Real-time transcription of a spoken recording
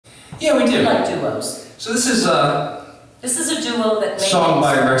Yeah, we do. We like duos. So this is a duo that made song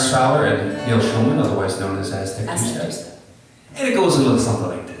by Rex Fowler and Neil Schulman, otherwise known as Aztec Deuces. And it goes a little something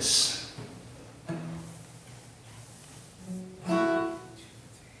like this.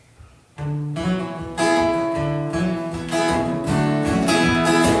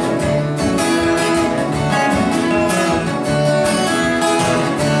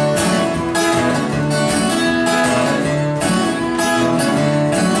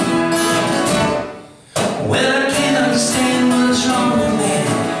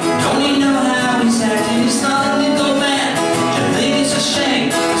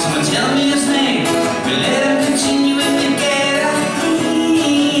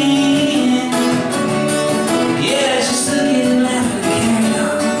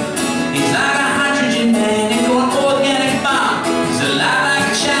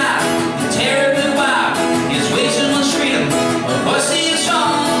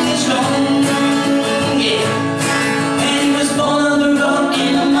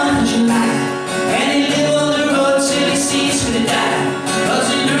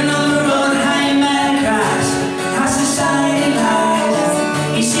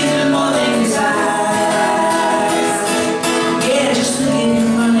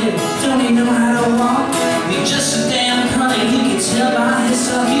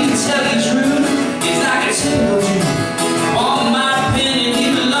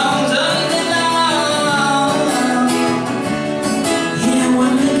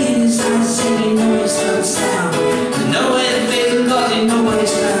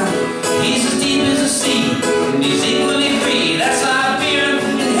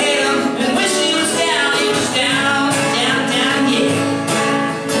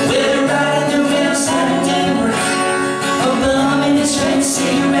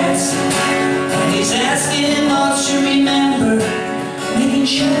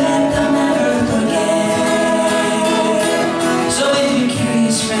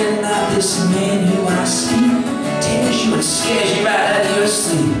 Scares you right out of your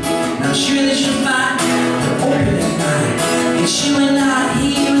sleep. And I'm sure that you'll find the open at night. It's you and I,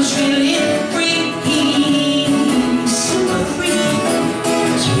 he was really free. He's super free.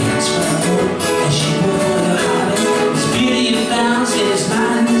 So he asks for the hope as you move on your hobby. His beauty and bounds in his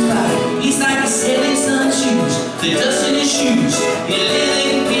mind and his body. He's like a sailing sun shoes, the dust in his shoes. He's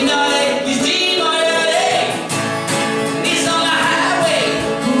living, he's naughty, he's deep on your day. He's on the highway,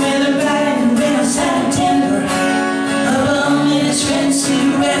 with a bright and red September. His friend's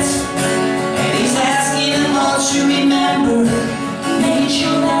cigarettes, and he's asking them all to remember, making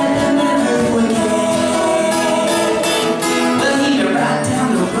sure that they'll never forget. Well, he'd ride down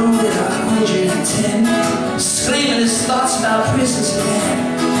the road at 110, exclaiming his thoughts about prisons again.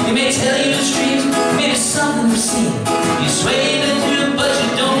 He may tell you his dreams, maybe something you've seen. You sway the through, but you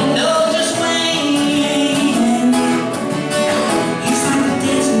don't know just when. He's like the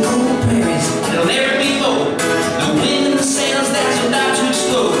dancing gold prairies, they'll never be bold. The wind and the sails that's about to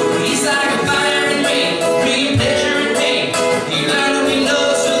explode. He's like a fire and rain, bringing pleasure and pain. He learned what he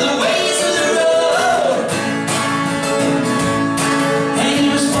knows through the ways of the road. And he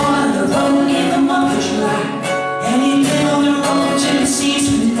was born on the road in the month of July. And he lived on the road till he sees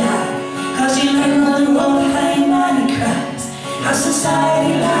him die. Cause he learned on the road how he cries, how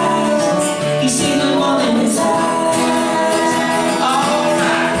society lies.